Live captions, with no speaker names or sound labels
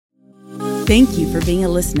Thank you for being a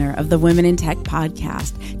listener of the Women in Tech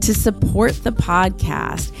podcast. To support the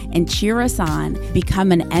podcast and cheer us on,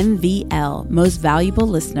 become an MVL, Most Valuable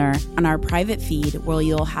Listener, on our private feed where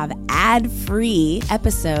you'll have ad-free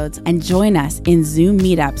episodes and join us in Zoom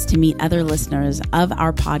meetups to meet other listeners of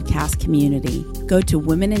our podcast community. Go to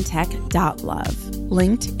womenintech.love,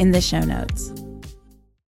 linked in the show notes.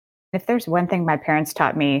 If there's one thing my parents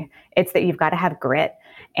taught me, it's that you've got to have grit.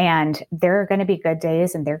 And there are going to be good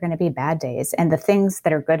days and there are going to be bad days. And the things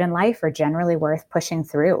that are good in life are generally worth pushing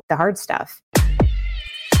through the hard stuff.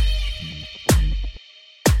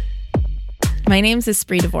 My name's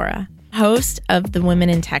Espree Devora, host of the Women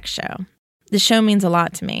in Tech Show. The show means a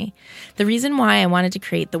lot to me. The reason why I wanted to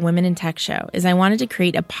create the Women in Tech Show is I wanted to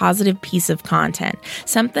create a positive piece of content,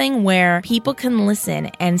 something where people can listen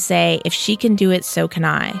and say, if she can do it, so can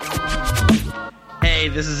I. Hey,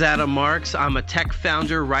 this is Adam Marks. I'm a tech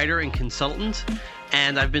founder, writer, and consultant,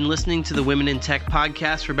 and I've been listening to the Women in Tech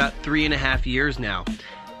podcast for about 3.5 years now.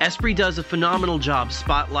 Espree does a phenomenal job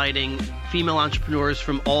spotlighting female entrepreneurs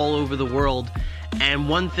from all over the world, and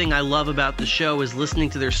one thing I love about the show is listening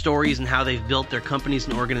to their stories and how they've built their companies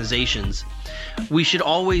and organizations. We should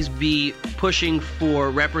always be pushing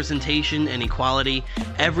for representation and equality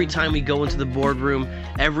every time we go into the boardroom,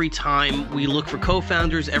 every time we look for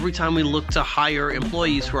co-founders, every time we look to hire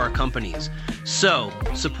employees for our companies. So,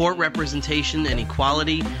 support representation and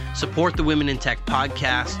equality, support the Women in Tech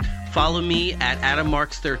podcast, follow me at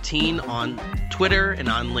AdamMarks13 on Twitter and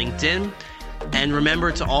on LinkedIn, and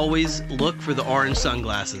remember to always look for the orange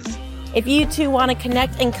sunglasses. If you too want to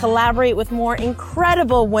connect and collaborate with more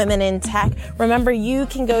incredible women in tech, remember you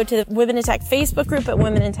can go to the Women in Tech Facebook group at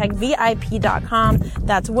womenintechvip.com.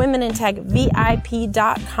 That's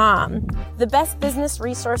womenintechvip.com. The best business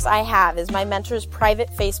resource I have is my mentor's private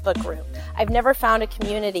Facebook group. I've never found a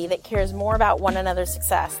community that cares more about one another's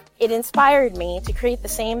success. It inspired me to create the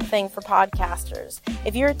same thing for podcasters.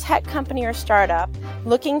 If you're a tech company or startup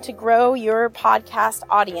looking to grow your podcast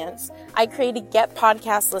audience, I created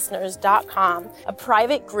GetPodcastListeners.com, a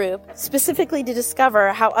private group specifically to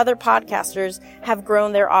discover how other podcasters have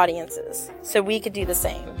grown their audiences, so we could do the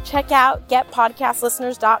same. Check out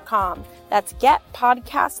GetPodcastListeners.com. That's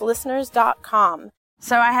GetPodcastListeners.com.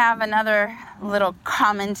 So I have another little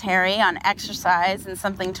commentary on exercise and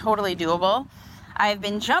something totally doable. I've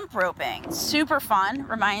been jump roping. Super fun.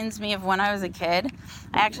 Reminds me of when I was a kid.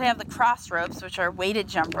 I actually have the cross ropes, which are weighted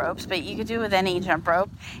jump ropes, but you could do it with any jump rope.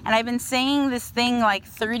 And I've been saying this thing like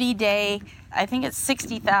 30-day, I think it's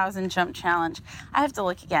 60,000 jump challenge. I have to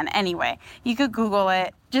look again. Anyway, you could Google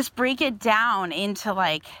it. Just break it down into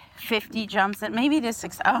like 50 jumps and maybe to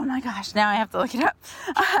 6. Oh my gosh, now I have to look it up.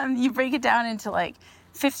 You break it down into like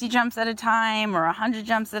 50 jumps at a time or 100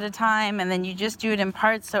 jumps at a time, and then you just do it in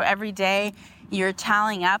parts. So every day you're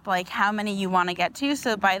tallying up like how many you want to get to.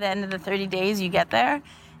 So by the end of the 30 days, you get there.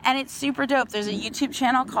 And it's super dope. There's a YouTube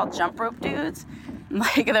channel called Jump Rope Dudes.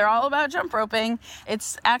 Like, they're all about jump roping.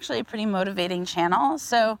 It's actually a pretty motivating channel.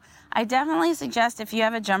 So I definitely suggest if you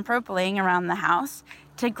have a jump rope laying around the house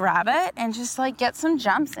to grab it and just like get some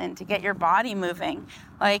jumps in to get your body moving.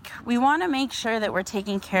 Like, we want to make sure that we're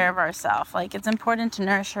taking care of ourselves. Like, it's important to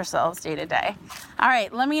nourish ourselves day to day. All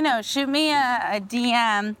right, let me know. Shoot me a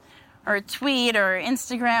DM or a tweet or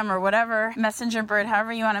Instagram or whatever, Messenger Bird,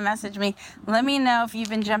 however you want to message me. Let me know if you've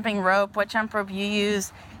been jumping rope, what jump rope you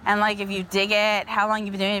use, and like if you dig it, how long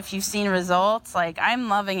you've been doing it, if you've seen results. Like, I'm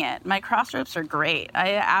loving it. My cross ropes are great.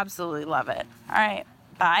 I absolutely love it. All right,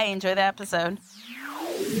 bye. Enjoy the episode.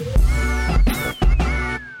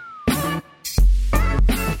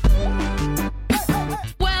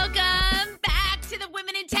 Welcome back to the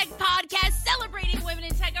Women in Tech podcast, celebrating women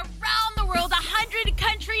in tech around the world, 100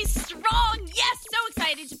 countries strong. Yes, so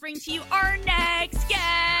excited to bring to you our next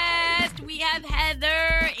guest. We have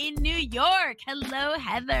Heather in New York. Hello,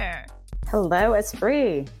 Heather. Hello,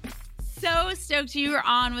 Espree. So stoked you are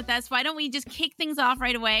on with us. Why don't we just kick things off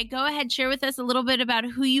right away? Go ahead, share with us a little bit about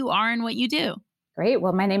who you are and what you do. Great.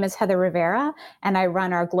 Well, my name is Heather Rivera, and I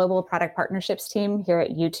run our global product partnerships team here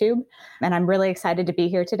at YouTube. And I'm really excited to be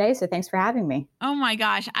here today. So thanks for having me. Oh my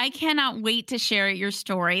gosh, I cannot wait to share your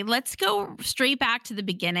story. Let's go straight back to the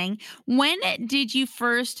beginning. When did you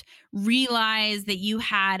first realize that you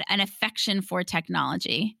had an affection for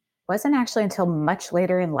technology? Wasn't actually until much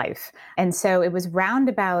later in life. And so it was round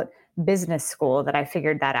about business school that I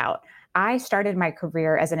figured that out. I started my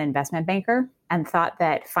career as an investment banker and thought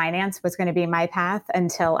that finance was going to be my path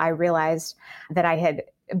until I realized that I had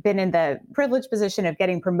been in the privileged position of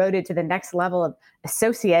getting promoted to the next level of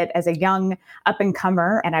associate as a young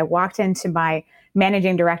up-and-comer. And I walked into my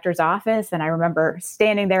managing director's office, and I remember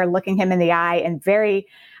standing there looking him in the eye and very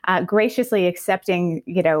graciously accepting,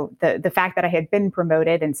 the fact that I had been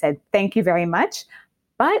promoted and said, thank you very much.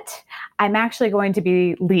 But I'm actually going to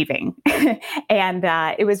be leaving. And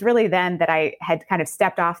it was really then that I had kind of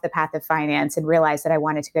stepped off the path of finance and realized that I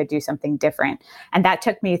wanted to go do something different. And that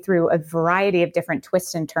took me through a variety of different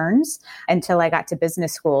twists and turns until I got to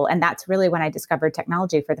business school. And that's really when I discovered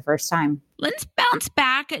technology for the first time. Let's bounce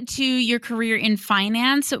back to your career in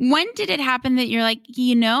finance. When did it happen that you're like,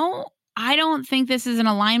 I don't think this is an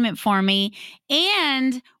alignment for me?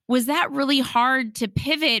 And was that really hard to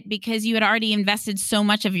pivot because you had already invested so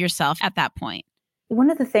much of yourself at that point? One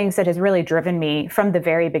of the things that has really driven me from the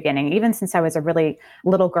very beginning, even since I was a really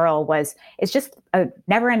little girl, it's just a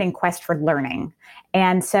never-ending quest for learning.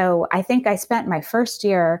 And so I think I spent my first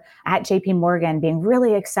year at JP Morgan being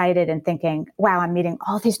really excited and thinking, wow, I'm meeting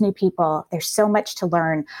all these new people. There's so much to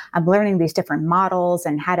learn. I'm learning these different models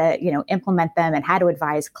and how to, implement them and how to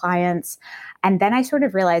advise clients. And then I sort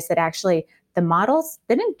of realized that actually the models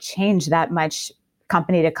didn't change that much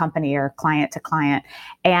company to company or client to client.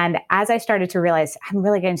 And as I started to realize I'm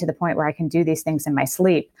really getting to the point where I can do these things in my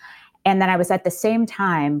sleep. And then I was at the same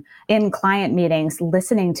time in client meetings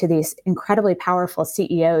listening to these incredibly powerful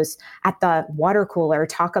CEOs at the water cooler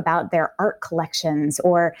talk about their art collections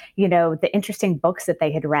or, the interesting books that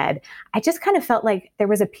they had read. I just kind of felt like there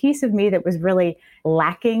was a piece of me that was really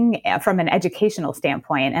lacking from an educational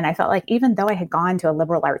standpoint. And I felt like even though I had gone to a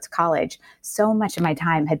liberal arts college, so much of my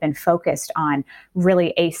time had been focused on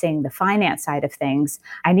really acing the finance side of things.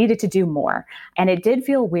 I needed to do more. And it did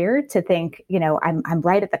feel weird to think, I'm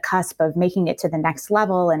right at the cusp of making it to the next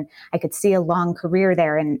level. And I could see a long career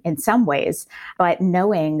there in some ways, but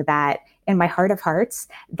knowing that in my heart of hearts,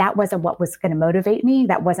 that wasn't what was going to motivate me.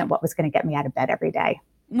 That wasn't what was going to get me out of bed every day.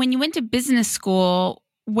 When you went to business school,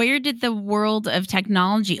 where did the world of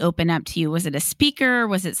technology open up to you? Was it a speaker?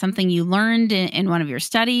 Was it something you learned in one of your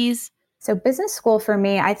studies? So business school for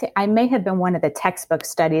me, I think I may have been one of the textbook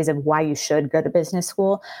studies of why you should go to business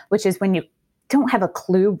school, which is when you don't have a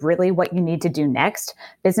clue really what you need to do next.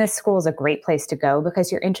 Business school is a great place to go because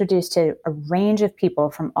you're introduced to a range of people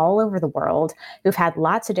from all over the world who've had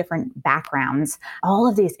lots of different backgrounds. All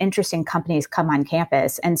of these interesting companies come on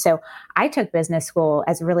campus. And so I took business school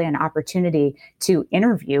as really an opportunity to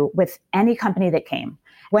interview with any company that came.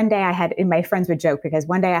 One day my friends would joke because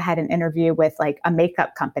one day I had an interview with like a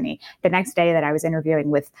makeup company. The next day that I was interviewing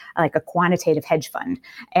with like a quantitative hedge fund.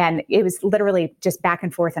 And it was literally just back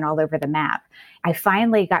and forth and all over the map. I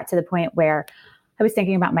finally got to the point where I was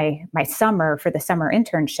thinking about my summer for the summer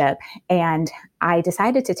internship. And I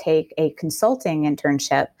decided to take a consulting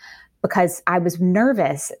internship because I was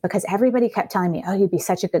nervous because everybody kept telling me, oh, you'd be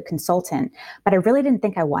such a good consultant. But I really didn't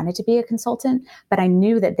think I wanted to be a consultant, but I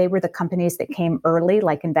knew that they were the companies that came early,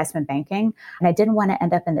 like investment banking. And I didn't want to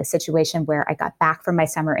end up in the situation where I got back from my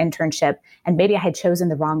summer internship and maybe I had chosen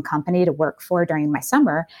the wrong company to work for during my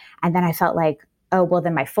summer. And then I felt like, oh, well,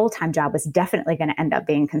 then my full-time job was definitely going to end up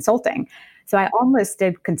being consulting. So I almost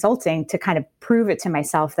did consulting to kind of prove it to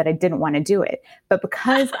myself that I didn't want to do it. But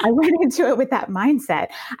because I went into it with that mindset,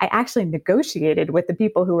 I actually negotiated with the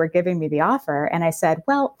people who were giving me the offer. And I said,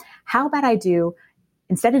 well, how about I do,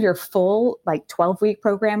 instead of your full like 12-week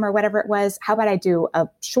program or whatever it was, how about I do a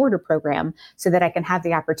shorter program so that I can have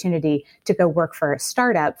the opportunity to go work for a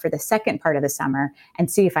startup for the second part of the summer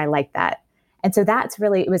and see if I like that. And so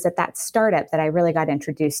it was at that startup that I really got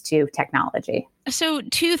introduced to technology. So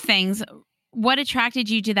 2 things. What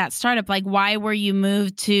attracted you to that startup? Like, why were you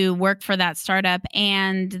moved to work for that startup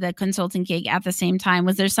and the consulting gig at the same time?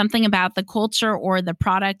 Was there something about the culture or the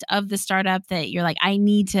product of the startup that you're like, I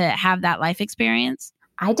need to have that life experience?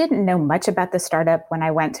 I didn't know much about the startup when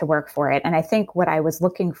I went to work for it. And I think what I was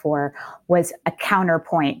looking for was a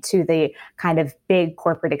counterpoint to the kind of big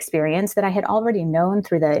corporate experience that I had already known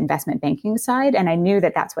through the investment banking side. And I knew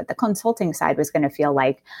that that's what the consulting side was going to feel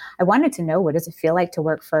like. I wanted to know, what does it feel like to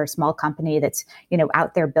work for a small company that's,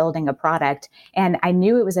 out there building a product? And I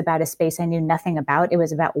knew it was about a space I knew nothing about. It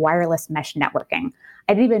was about wireless mesh networking.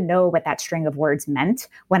 I didn't even know what that string of words meant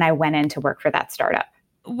when I went in to work for that startup.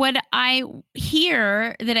 What I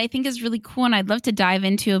hear that I think is really cool and I'd love to dive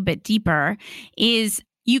into a bit deeper is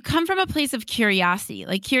you come from a place of curiosity,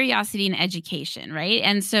 like curiosity and education, right?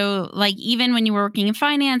 And so like even when you were working in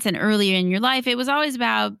finance and earlier in your life, it was always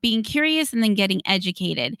about being curious and then getting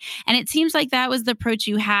educated. And it seems like that was the approach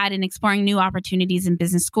you had in exploring new opportunities in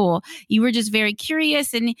business school. You were just very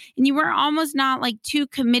curious and you were almost not like too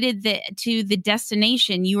committed to the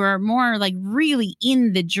destination. You were more like really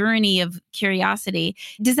in the journey of curiosity.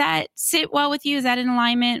 Does that sit well with you? Is that in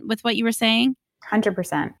alignment with what you were saying?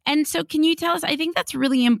 100%. And so can you tell us, I think that's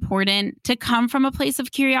really important to come from a place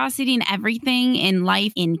of curiosity in everything in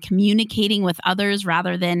life, in communicating with others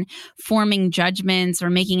rather than forming judgments or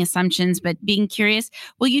making assumptions, but being curious.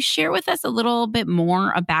 Will you share with us a little bit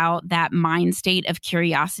more about that mind state of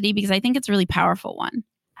curiosity? Because I think it's a really powerful one.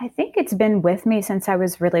 I think it's been with me since I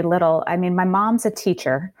was really little. I mean, my mom's a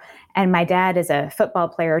teacher and my dad is a football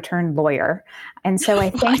player turned lawyer. And so I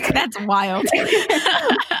think that's wild.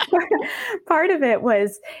 Part of it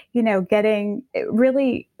was, getting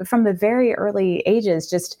really from the very early ages,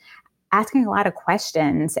 just asking a lot of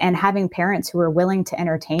questions and having parents who are willing to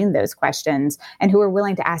entertain those questions and who are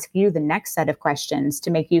willing to ask you the next set of questions to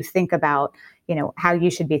make you think about how you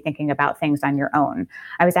should be thinking about things on your own.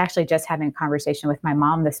 I was actually just having a conversation with my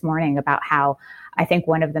mom this morning about how I think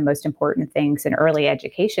one of the most important things in early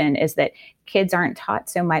education is that kids aren't taught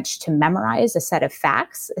so much to memorize a set of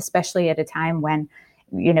facts, especially at a time when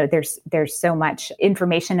there's so much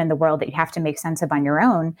information in the world that you have to make sense of on your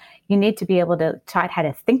own. You need to be able to taught how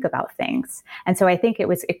to think about things. And so I think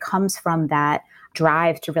it comes from that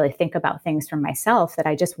drive to really think about things for myself that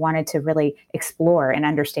I just wanted to really explore and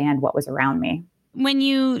understand what was around me. When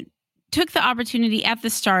you took the opportunity at the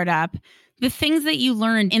startup, the things that you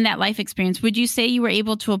learned in that life experience, would you say you were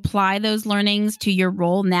able to apply those learnings to your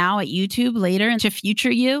role now at YouTube later and to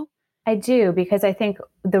future you? I do, because I think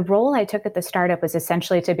the role I took at the startup was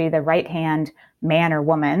essentially to be the right-hand man or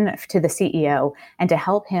woman to the CEO and to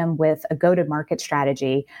help him with a go-to-market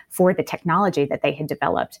strategy for the technology that they had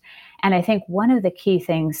developed. And I think one of the key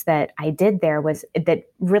things that I did there was that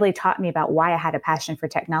really taught me about why I had a passion for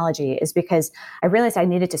technology is because I realized I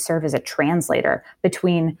needed to serve as a translator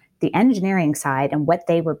between the engineering side and what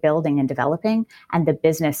they were building and developing and the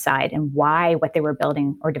business side and why what they were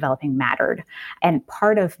building or developing mattered. And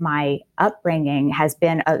part of my upbringing has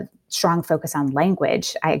been a strong focus on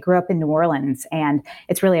language. I grew up in New Orleans and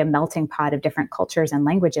it's really a melting pot of different cultures and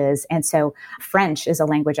languages. And so French is a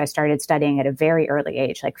language I started studying at a very early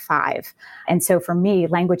age, like 5. And so for me,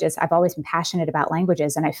 languages, I've always been passionate about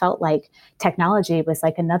languages. And I felt like technology was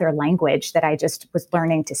like another language that I just was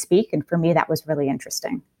learning to speak. And for me, that was really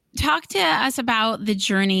interesting. Talk to us about the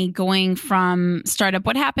journey going from startup.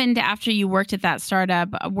 What happened after you worked at that startup?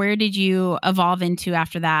 Where did you evolve into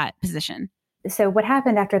after that position? So what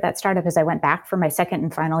happened after that startup is I went back for my second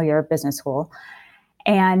and final year of business school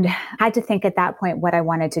and had to think at that point what I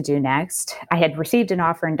wanted to do next. I had received an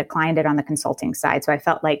offer and declined it on the consulting side. So I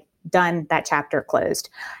felt like done, that chapter closed.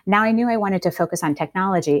 Now I knew I wanted to focus on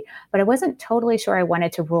technology, but I wasn't totally sure I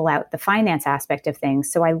wanted to rule out the finance aspect of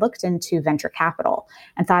things. So I looked into venture capital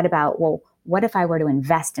and thought about, well, what if I were to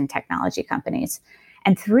invest in technology companies?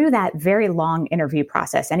 And through that very long interview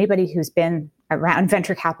process, anybody who's been around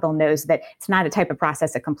venture capital knows that it's not a type of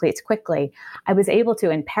process that completes quickly. I was able to,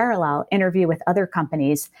 in parallel, interview with other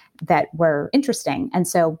companies that were interesting. And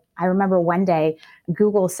so I remember one day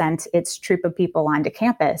Google sent its troop of people onto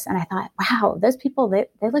campus. And I thought, wow, those people, they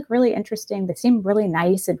look really interesting. They seem really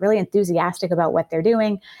nice and really enthusiastic about what they're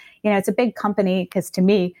doing. It's a big company because to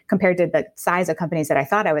me, compared to the size of companies that I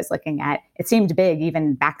thought I was looking at, it seemed big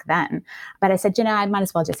even back then. But I said, I might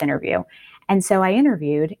as well just interview. And so I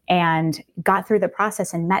interviewed and got through the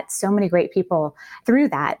process and met so many great people through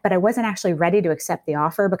that. But I wasn't actually ready to accept the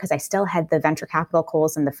offer because I still had the venture capital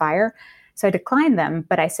coals in the fire. So I declined them.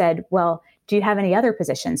 But I said, well, do you have any other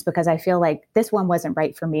positions? Because I feel like this one wasn't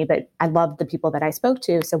right for me, but I loved the people that I spoke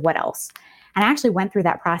to. So what else? And I actually went through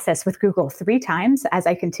that process with Google 3 times as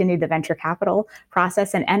I continued the venture capital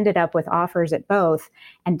process and ended up with offers at both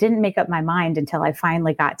and didn't make up my mind until I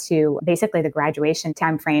finally got to basically the graduation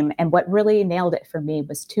timeframe. And what really nailed it for me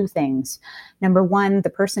was 2 things. Number one, the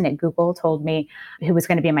person at Google told me, who was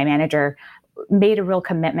going to be my manager, made a real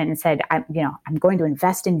commitment and said, I'm going to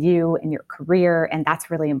invest in you and your career. And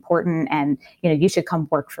that's really important. And, you should come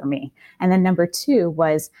work for me. And then number 2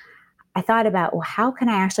 was, I thought about, well, how can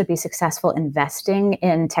I actually be successful investing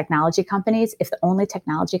in technology companies if the only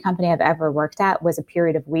technology company I've ever worked at was a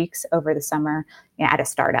period of weeks over the summer at a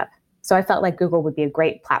startup? So I felt like Google would be a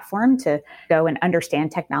great platform to go and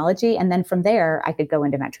understand technology. And then from there, I could go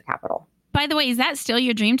into venture capital. By the way, is that still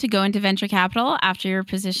your dream to go into venture capital after your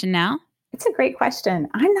position now? It's a great question.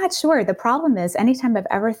 I'm not sure. The problem is anytime I've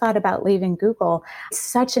ever thought about leaving Google, it's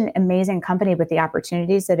such an amazing company with the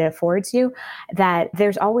opportunities that it affords you that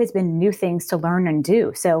there's always been new things to learn and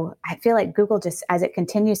do. So I feel like Google, just as it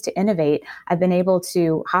continues to innovate, I've been able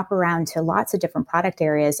to hop around to lots of different product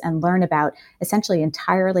areas and learn about essentially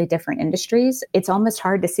entirely different industries. It's almost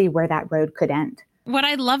hard to see where that road could end. What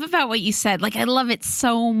I love about what you said, like I love it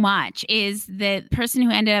so much, is the person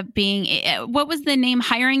who ended up being, what was the name?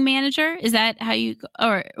 Hiring manager? Is that how you,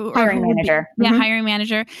 or hiring manager? Yeah, hiring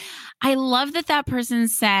manager. I love that that person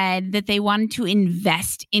said that they wanted to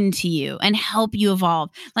invest into you and help you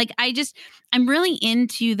evolve. Like I'm really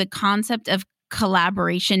into the concept of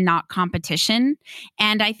collaboration, not competition.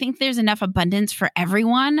 And I think there's enough abundance for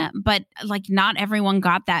everyone, but like not everyone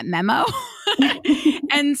got that memo.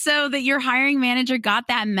 And so that your hiring manager got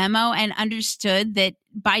that memo and understood that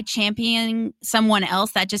by championing someone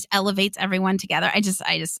else, that just elevates everyone together. I just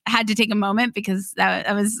had to take a moment because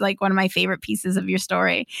that was like one of my favorite pieces of your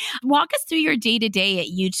story. Walk us through your day-to-day at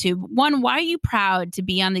YouTube. One, why are you proud to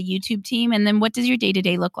be on the YouTube team? And then what does your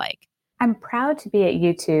day-to-day look like? I'm proud to be at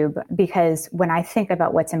YouTube because when I think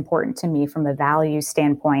about what's important to me from a value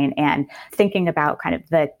standpoint and thinking about kind of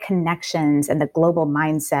the connections and the global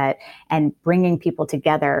mindset and bringing people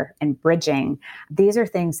together and bridging, these are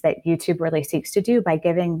things that YouTube really seeks to do by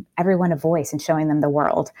giving everyone a voice and showing them the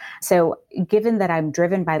world. So given that I'm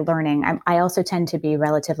driven by learning, I also tend to be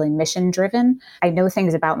relatively mission driven. I know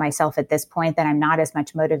things about myself at this point that I'm not as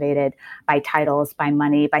much motivated by titles, by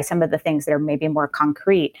money, by some of the things that are maybe more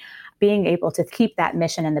concrete. Being able to keep that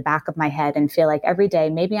mission in the back of my head and feel like every day,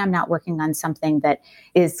 maybe I'm not working on something that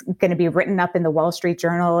is going to be written up in the Wall Street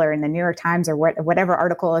Journal or in the New York Times or whatever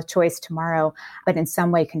article of choice tomorrow, but in some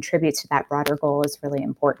way contributes to that broader goal is really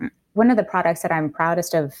important. One of the products that I'm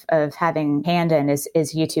proudest of having hand in is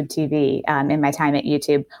YouTube TV. In my time at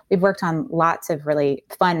YouTube, we've worked on lots of really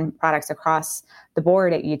fun products across the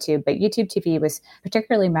board at YouTube, but YouTube TV was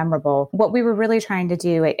particularly memorable. What we were really trying to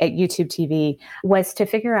do at YouTube TV was to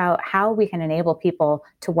figure out how we can enable people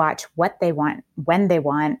to watch what they want, when they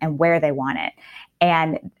want, and where they want it.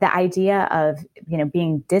 And the idea of,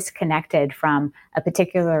 being disconnected from a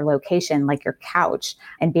particular location like your couch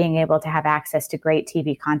and being able to have access to great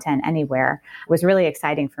TV content anywhere was really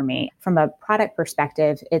exciting for me. From a product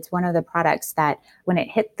perspective, it's one of the products that when it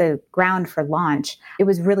hit the ground for launch, it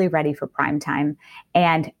was really ready for prime time.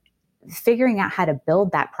 And figuring out how to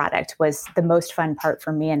build that product was the most fun part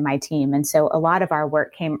for me and my team. And so a lot of our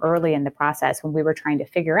work came early in the process when we were trying to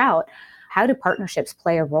figure out how do partnerships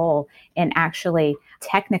play a role in actually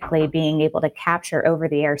technically being able to capture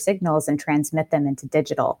over-the-air signals and transmit them into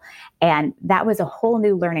digital? And that was a whole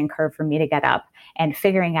new learning curve for me to get up and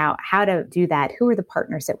figuring out how to do that. Who are the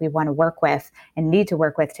partners that we want to work with and need to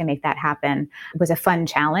work with to make that happen was a fun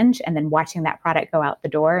challenge. And then watching that product go out the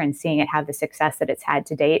door and seeing it have the success that it's had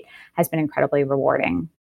to date has been incredibly rewarding.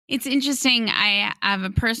 It's interesting. I have a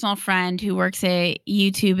personal friend who works at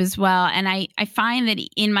YouTube as well. And I find that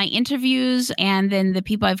in my interviews and then the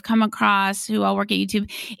people I've come across who all work at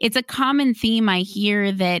YouTube, it's a common theme I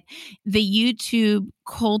hear that the YouTube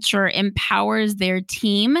culture empowers their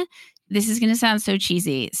team. This is going to sound so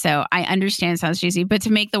cheesy. So I understand it sounds cheesy, but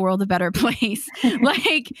to make the world a better place.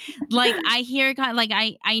 like I hear,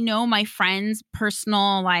 I know my friend's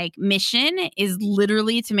personal mission is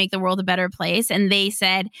literally to make the world a better place. And they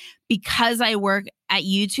said, because I work at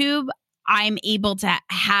YouTube, I'm able to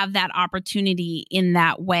have that opportunity in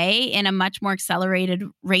that way in a much more accelerated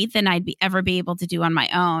rate than I'd ever be able to do on my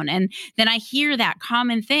own. And then I hear that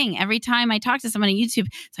common thing every time I talk to someone on YouTube.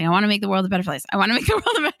 It's like, I want to make the world a better place. I want to make the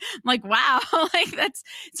world a better. I'm like, wow,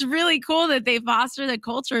 it's really cool that they foster the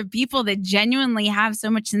culture of people that genuinely have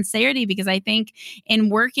so much sincerity, because I think in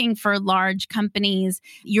working for large companies,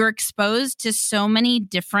 you're exposed to so many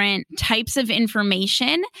different types of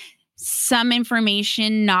information. Some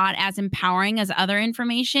information not as empowering as other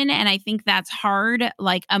information. And I think that's hard,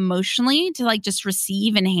 emotionally to just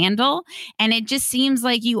receive and handle. And it just seems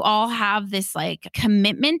like you all have this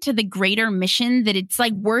commitment to the greater mission that it's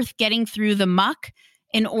worth getting through the muck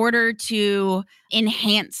in order to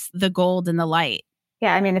enhance the gold and the light.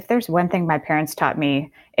 Yeah. I mean, if there's one thing my parents taught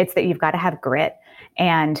me, it's that you've got to have grit.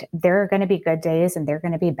 And there are going to be good days and there are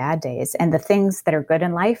going to be bad days. And the things that are good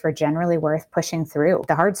in life are generally worth pushing through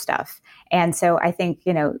the hard stuff. And so I think,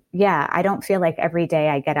 I don't feel like every day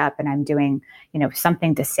I get up and I'm doing,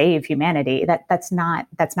 something to save humanity. That's not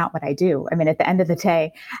what I do. I mean, at the end of the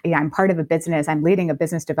day, I'm part of a business. I'm leading a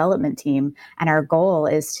business development team. And our goal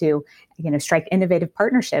is to, strike innovative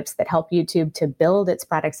partnerships that help YouTube to build its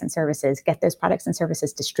products and services, get those products and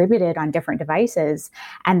services distributed on different devices,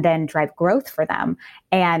 and then drive growth for them. am.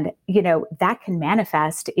 And, that can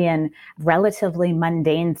manifest in relatively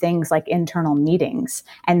mundane things like internal meetings.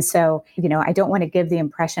 And so, I don't want to give the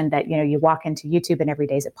impression that, you walk into YouTube and every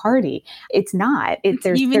day's a party. It's not.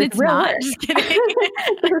 There's real work. Just kidding.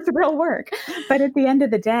 There's real work. But at the end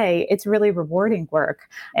of the day, it's really rewarding work.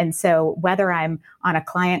 And so whether I'm on a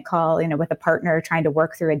client call, with a partner trying to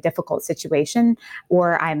work through a difficult situation,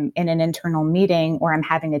 or I'm in an internal meeting, or I'm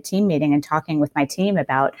having a team meeting and talking with my team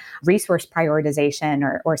about resource prioritization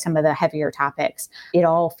or some of the heavier topics, it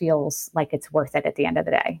all feels like it's worth it at the end of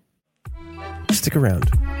the day. Stick around.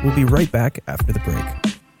 We'll be right back after the break.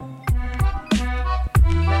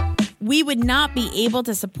 We would not be able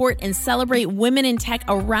to support and celebrate women in tech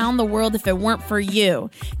around the world if it weren't for you.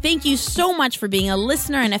 Thank you so much for being a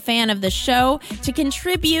listener and a fan of the show. To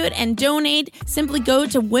contribute and donate, simply go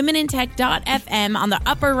to womenintech.fm on the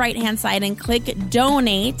upper right-hand side and click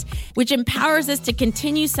Donate, which empowers us to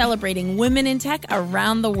continue celebrating women in tech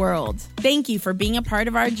around the world. Thank you for being a part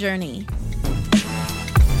of our journey.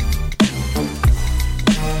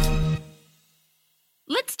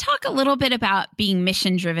 Let's talk a little bit about being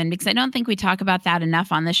mission-driven, because I don't think we talk about that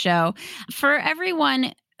enough on the show. For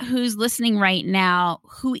everyone who's listening right now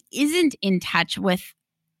who isn't in touch with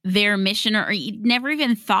their mission or never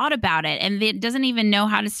even thought about it and they doesn't even know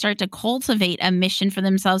how to start to cultivate a mission for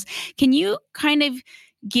themselves, can you kind of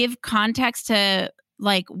give context to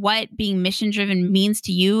like what being mission-driven means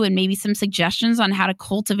to you and maybe some suggestions on how to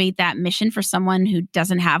cultivate that mission for someone who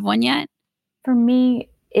doesn't have one yet? For me,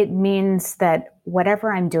 it means that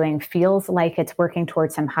whatever I'm doing feels like it's working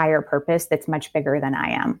towards some higher purpose that's much bigger than I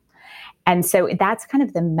am. And so that's kind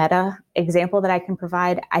of the meta example that I can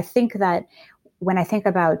provide. I think that when I think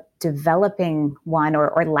about developing one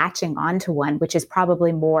or latching onto one, which is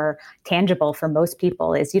probably more tangible for most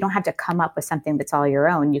people, is you don't have to come up with something that's all your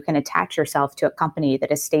own. You can attach yourself to a company that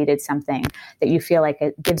has stated something that you feel like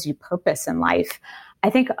it gives you purpose in life. I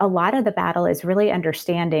think a lot of the battle is really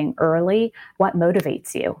understanding early what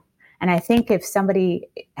motivates you. And I think if somebody,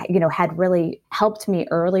 had really helped me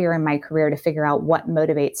earlier in my career to figure out what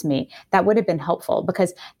motivates me, that would have been helpful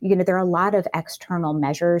because, there are a lot of external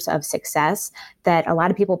measures of success that a lot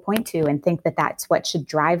of people point to and think that that's what should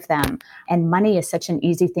drive them. And money is such an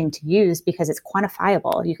easy thing to use because it's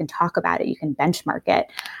quantifiable. You can talk about it, you can benchmark it.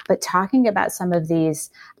 But talking about some of these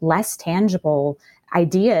less tangible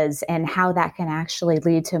ideas and how that can actually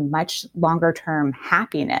lead to much longer term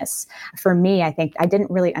happiness. For me, I think I didn't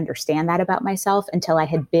really understand that about myself until I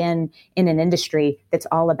had been in an industry that's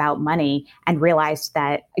all about money and realized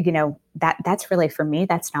that, that's really for me,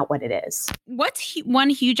 that's not what it is. What's one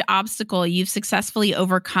huge obstacle you've successfully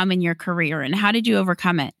overcome in your career and how did you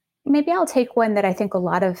overcome it? Maybe I'll take one that I think a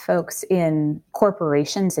lot of folks in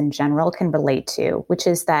corporations in general can relate to, which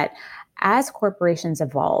is that as corporations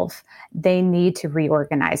evolve, they need to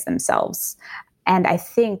reorganize themselves. And I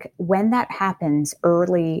think when that happens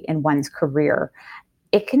early in one's career,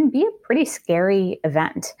 it can be a pretty scary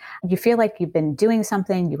event. You feel like you've been doing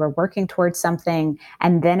something, you were working towards something,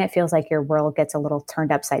 and then it feels like your world gets a little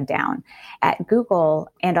turned upside down. At Google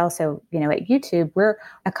and also, at YouTube, we're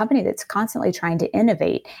a company that's constantly trying to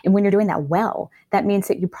innovate. And when you're doing that well, that means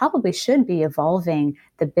that you probably should be evolving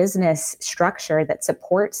the business structure that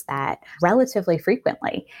supports that relatively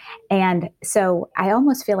frequently. And so I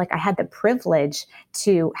almost feel like I had the privilege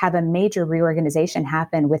to have a major reorganization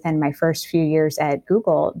happen within my first few years at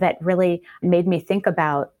Google that really made me think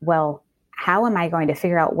about, well, how am I going to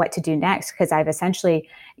figure out what to do next? Because I've essentially,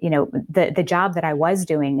 the job that I was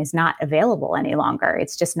doing is not available any longer.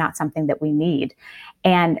 It's just not something that we need.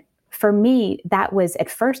 And for me, that was at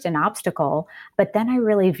first an obstacle, but then I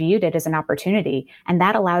really viewed it as an opportunity. And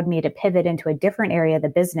that allowed me to pivot into a different area of the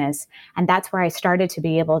business. And that's where I started to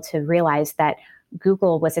be able to realize that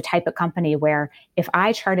Google was a type of company where if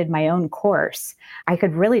I charted my own course, I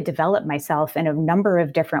could really develop myself in a number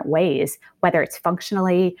of different ways, whether it's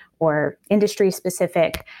functionally or industry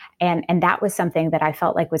specific. And that was something that I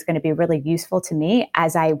felt like was going to be really useful to me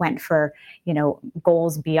as I went for,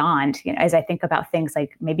 goals beyond, as I think about things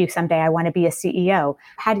like maybe someday I want to be a CEO.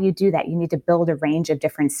 How do you do that? You need to build a range of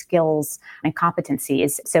different skills and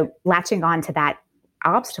competencies. So latching on to that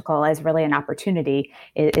obstacle as really an opportunity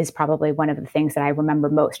is probably one of the things that I remember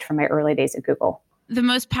most from my early days at Google. The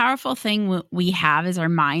most powerful thing we have is our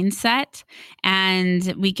mindset, and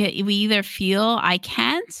we either feel I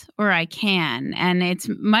can't or I can, and it's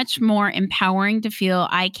much more empowering to feel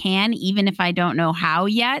I can, even if I don't know how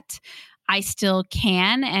yet. I still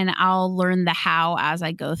can, and I'll learn the how as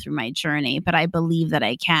I go through my journey, but I believe that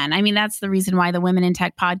I can. I mean, that's the reason why the Women in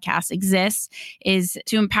Tech podcast exists, is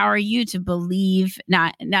to empower you to believe,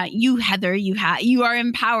 not you, Heather, you are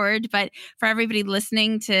empowered, but for everybody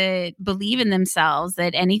listening to believe in themselves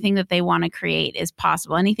that anything that they want to create is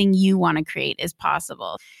possible. Anything you want to create is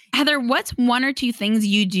possible. Heather, what's one or two things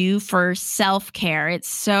you do for self-care? It's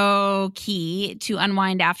so key to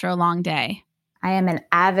unwind after a long day. I am an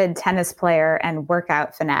avid tennis player and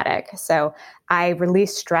workout fanatic. So I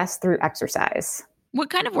release stress through exercise. What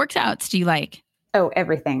kind of workouts do you like? Oh,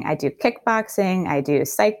 everything. I do kickboxing, I do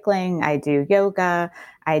cycling, I do yoga,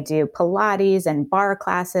 I do Pilates and bar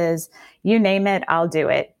classes. You name it, I'll do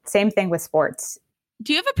it. Same thing with sports.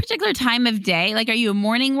 Do you have a particular time of day? Like, are you a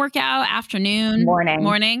morning workout, afternoon?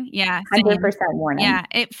 Morning. Yeah. 100% morning. Yeah.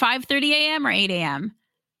 At 5:30 a.m. or 8 a.m.?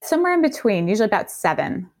 Somewhere in between, usually about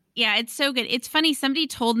 7. Yeah, it's so good. It's funny. Somebody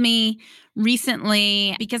told me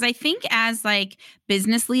recently, because I think as like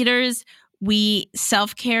business leaders,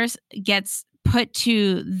 self-care gets put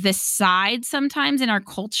to the side sometimes in our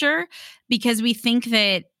culture because we think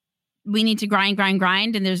that we need to grind,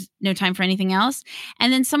 and there's no time for anything else.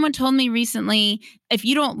 And then someone told me recently, if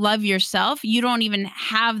you don't love yourself, you don't even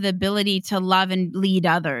have the ability to love and lead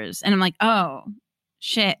others. And I'm like, oh,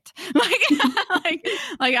 shit.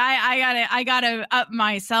 I gotta up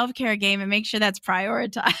my self-care game and make sure that's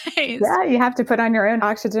prioritized. Yeah, you have to put on your own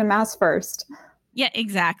oxygen mask first. Yeah,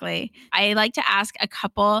 exactly. I like to ask a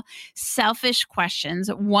couple selfish questions.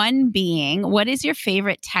 One being, what is your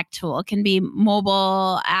favorite tech tool? It can be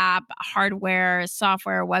mobile app, hardware,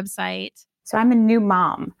 software, website. So I'm a new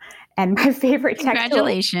mom. And my favorite tech tool.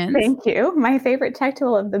 Congratulations. Thank you. My favorite tech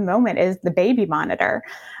tool of the moment is the baby monitor.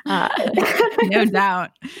 No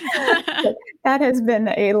doubt. That has been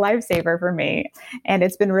a lifesaver for me. And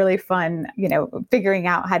it's been really fun, figuring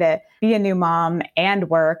out how to be a new mom and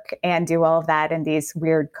work and do all of that in these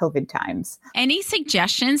weird COVID times. Any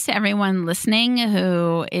suggestions to everyone listening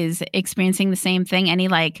who is experiencing the same thing? Any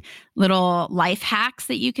like little life hacks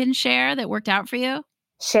that you can share that worked out for you?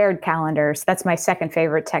 Shared calendars. That's my second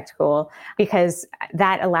favorite tech tool because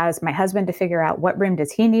that allows my husband to figure out what room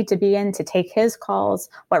does he need to be in to take his calls?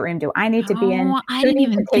 What room do I need to be in? I didn't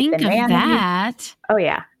even think of that. Oh,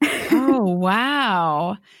 yeah. Oh,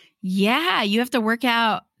 wow. Yeah. You have to work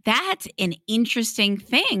out. That's an interesting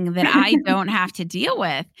thing that I don't have to deal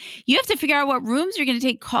with. You have to figure out what rooms you're going to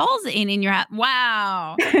take calls in your house.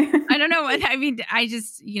 Wow. I don't know what, I mean, I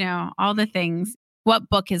just, all the things. What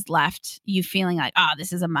book is left you feeling like,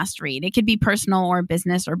 this is a must read? It could be personal or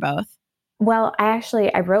business or both. Well, I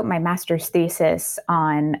wrote my master's thesis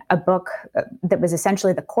on a book that was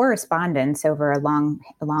essentially the correspondence over a long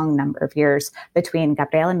number of years between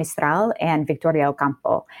Gabriela Mistral and Victoria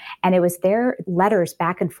Ocampo. And it was their letters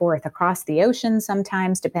back and forth across the ocean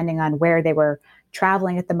sometimes, depending on where they were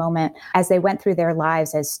traveling at the moment, as they went through their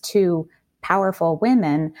lives as two powerful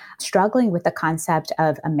women struggling with the concept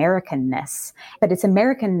of Americanness. But it's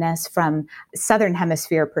Americanness from Southern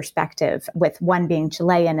Hemisphere perspective, with one being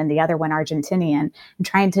Chilean and the other one Argentinian, and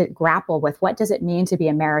trying to grapple with what does it mean to be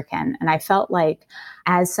American. And I felt like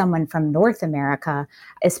as someone from North America,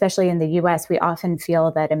 especially in the US, we often feel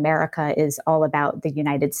that America is all about the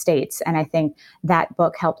United States. And I think that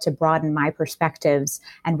book helped to broaden my perspectives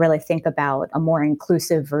and really think about a more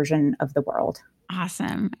inclusive version of the world.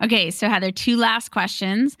 Awesome. Okay, so Heather, 2 last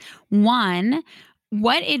questions. One,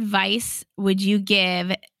 what advice would you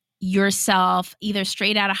give yourself, either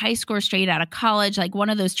straight out of high school or straight out of college, like one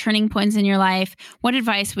of those turning points in your life? What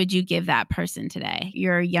advice would you give that person today,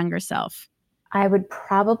 your younger self? I would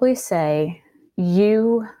probably say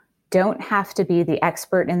you don't have to be the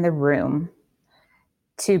expert in the room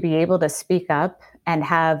to be able to speak up and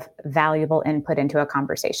have valuable input into a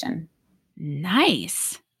conversation.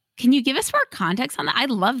 Nice. Can you give us more context on that? I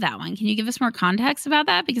love that one. Can you give us more context about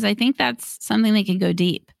that? Because I think that's something that can go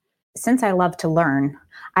deep. Since I love to learn,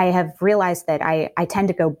 I have realized that I tend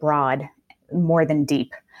to go broad more than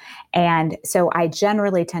deep. And so I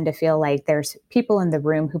generally tend to feel like there's people in the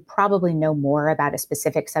room who probably know more about a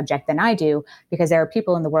specific subject than I do, because there are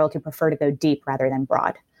people in the world who prefer to go deep rather than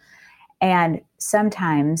broad. And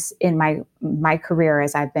sometimes in my career,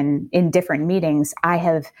 as I've been in different meetings, I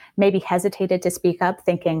have maybe hesitated to speak up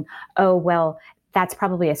thinking, oh, well, that's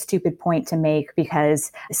probably a stupid point to make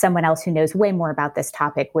because someone else who knows way more about this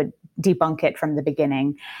topic would debunk it from the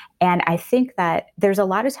beginning. And I think that there's a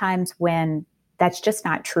lot of times when that's just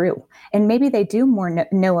not true. And maybe they do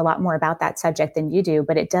know a lot more about that subject than you do,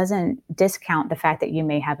 but it doesn't discount the fact that you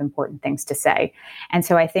may have important things to say. And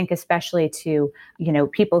so I think especially to,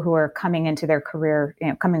 people who are coming into their career,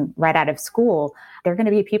 coming right out of school, they're going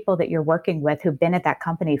to be people that you're working with who've been at that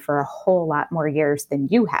company for a whole lot more years than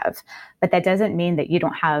you have. But that doesn't mean that you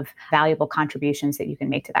don't have valuable contributions that you can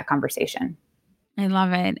make to that conversation. I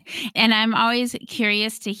love it. And I'm always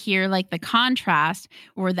curious to hear like the contrast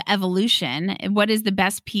or the evolution. What is the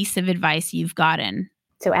best piece of advice you've gotten?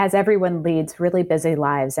 So as everyone leads really busy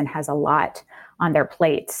lives and has a lot on their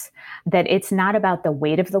plates, that it's not about the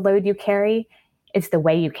weight of the load you carry, it's the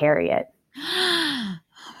way you carry it. Oh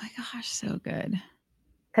my gosh, so good.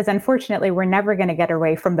 Because unfortunately, we're never going to get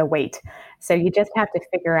away from the weight. So you just have to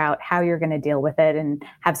figure out how you're going to deal with it and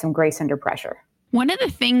have some grace under pressure. One of the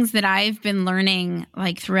things that I've been learning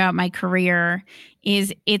like throughout my career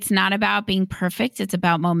is it's not about being perfect. It's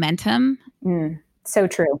about momentum. So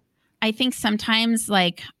true. I think sometimes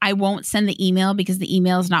like I won't send the email because the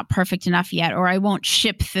email is not perfect enough yet, or I won't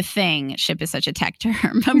ship the thing. Ship is such a tech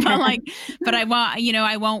term, but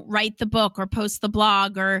I won't write the book or post the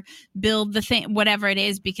blog or build the thing, whatever it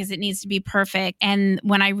is, because it needs to be perfect. And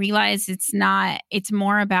when I realize it's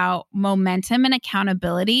more about momentum and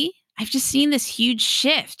accountability, I've just seen this huge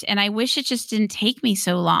shift, and I wish it just didn't take me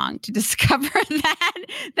so long to discover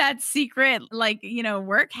that secret,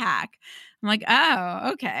 work hack. I'm like, oh,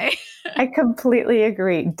 okay. I completely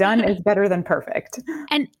agree. Done is better than perfect.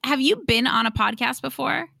 And have you been on a podcast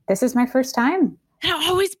before? This is my first time. It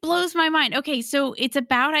always blows my mind. Okay, so it's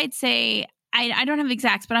about, I'd say, I don't have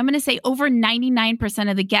exacts, but I'm going to say over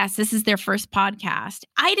 99% of the guests, this is their first podcast.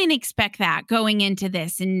 I didn't expect that going into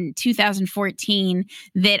this in 2014,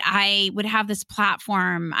 that I would have this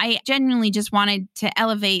platform. I genuinely just wanted to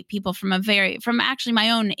elevate people from actually my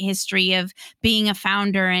own history of being a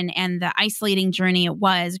founder and the isolating journey it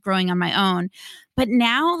was growing on my own. But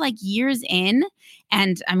now, like years in,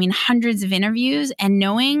 and I mean, hundreds of interviews, and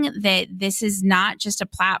knowing that this is not just a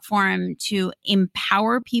platform to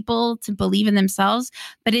empower people to believe in themselves,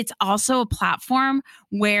 but it's also a platform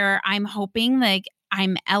where I'm hoping like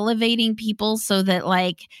I'm elevating people so that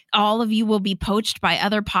like all of you will be poached by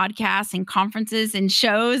other podcasts and conferences and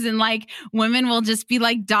shows, and like women will just be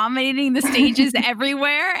like dominating the stages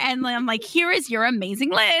everywhere. And I'm like, here is your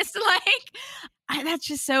amazing list. That's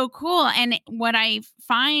just so cool. And what I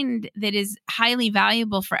find that is highly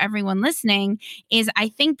valuable for everyone listening is I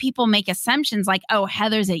think people make assumptions like, oh,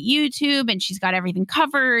 Heather's at YouTube and she's got everything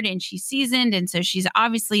covered and she's seasoned. And so she's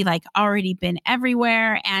obviously like already been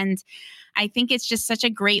everywhere. And I think it's just such a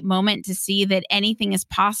great moment to see that anything is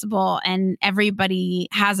possible and everybody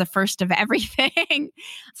has a first of everything.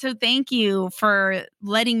 So thank you for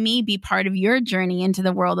letting me be part of your journey into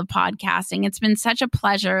the world of podcasting. It's been such a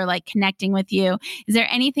pleasure like connecting with you. Is there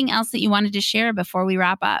anything else that you wanted to share before we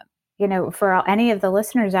wrap up? For any of the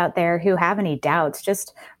listeners out there who have any doubts,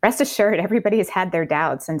 just rest assured everybody has had their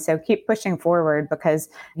doubts. And so keep pushing forward because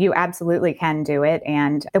you absolutely can do it.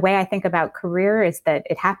 And the way I think about career is that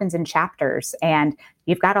it happens in chapters, and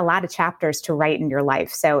you've got a lot of chapters to write in your life.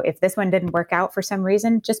 So if this one didn't work out for some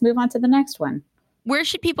reason, just move on to the next one. Where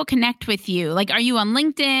should people connect with you? Like, are you on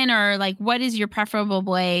LinkedIn, or like, what is your preferable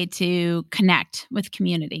way to connect with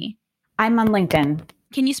community? I'm on LinkedIn.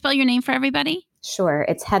 Can you spell your name for everybody? Sure.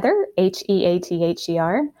 It's Heather,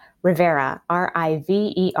 Heather, Rivera,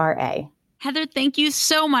 Rivera. Heather, thank you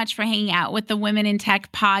so much for hanging out with the Women in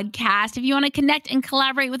Tech podcast. If you want to connect and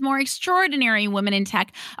collaborate with more extraordinary women in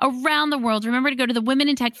tech around the world, remember to go to the Women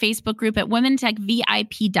in Tech Facebook group at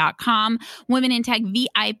womenintechvip.com.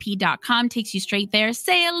 Womenintechvip.com takes you straight there.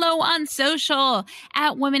 Say hello on social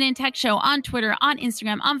at Women in Tech Show on Twitter, on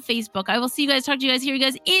Instagram, on Facebook. I will see you guys, talk to you guys, hear you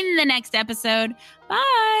guys in the next episode.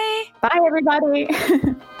 Bye. Bye, everybody.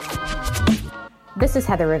 This is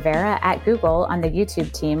Heather Rivera at Google on the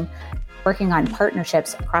YouTube team, working on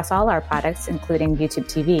partnerships across all our products, including YouTube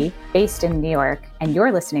TV, based in New York. And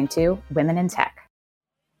you're listening to Women in Tech.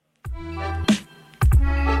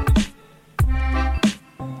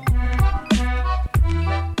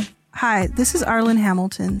 Hi, this is Arlen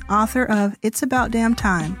Hamilton, author of It's About Damn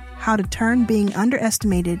Time, How to Turn Being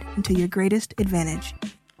Underestimated into Your Greatest Advantage.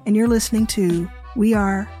 And you're listening to We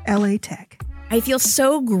Are LA Tech. I feel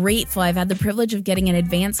so grateful. I've had the privilege of getting an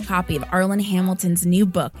advanced copy of Arlen Hamilton's new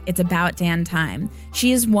book, It's About Damn Time.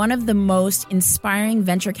 She is one of the most inspiring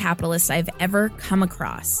venture capitalists I've ever come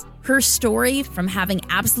across. Her story, from having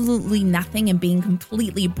absolutely nothing and being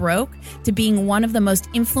completely broke to being one of the most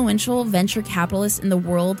influential venture capitalists in the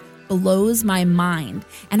world, blows my mind.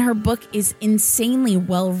 And her book is insanely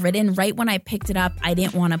well written. Right when I picked it up, I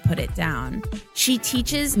didn't want to put it down. She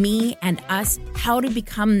teaches me and us how to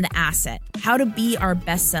become the asset, how to be our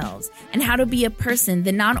best selves, and how to be a person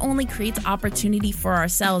that not only creates opportunity for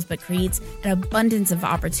ourselves, but creates an abundance of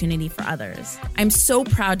opportunity for others. I'm so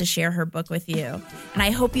proud to share her book with you, and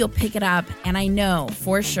I hope you'll pick it up, and I know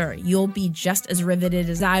for sure you'll be just as riveted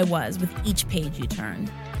as I was with each page you turned.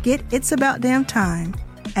 Get It's About Damn Time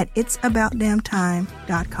at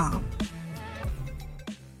itsaboutdamntime.com.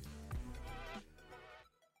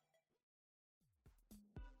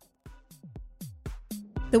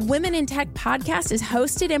 The Women in Tech podcast is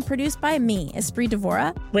hosted and produced by me, Espree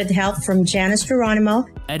Devora, with help from Janice Geronimo.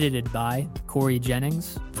 Edited by Corey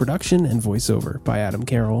Jennings. Production and voiceover by Adam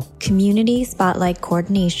Carroll. Community Spotlight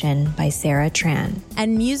Coordination by Sarah Tran.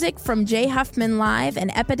 And music from Jay Huffman Live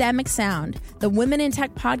and Epidemic Sound. The Women in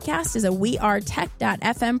Tech podcast is a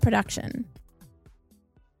wearetech.fm production.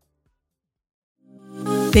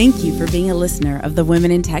 Thank you for being a listener of the Women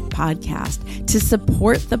in Tech podcast. To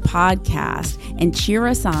support the podcast and cheer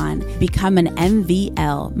us on, become an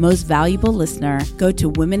MVL Most Valuable Listener, go to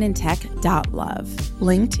womenintech.love,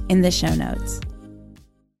 linked in the show notes.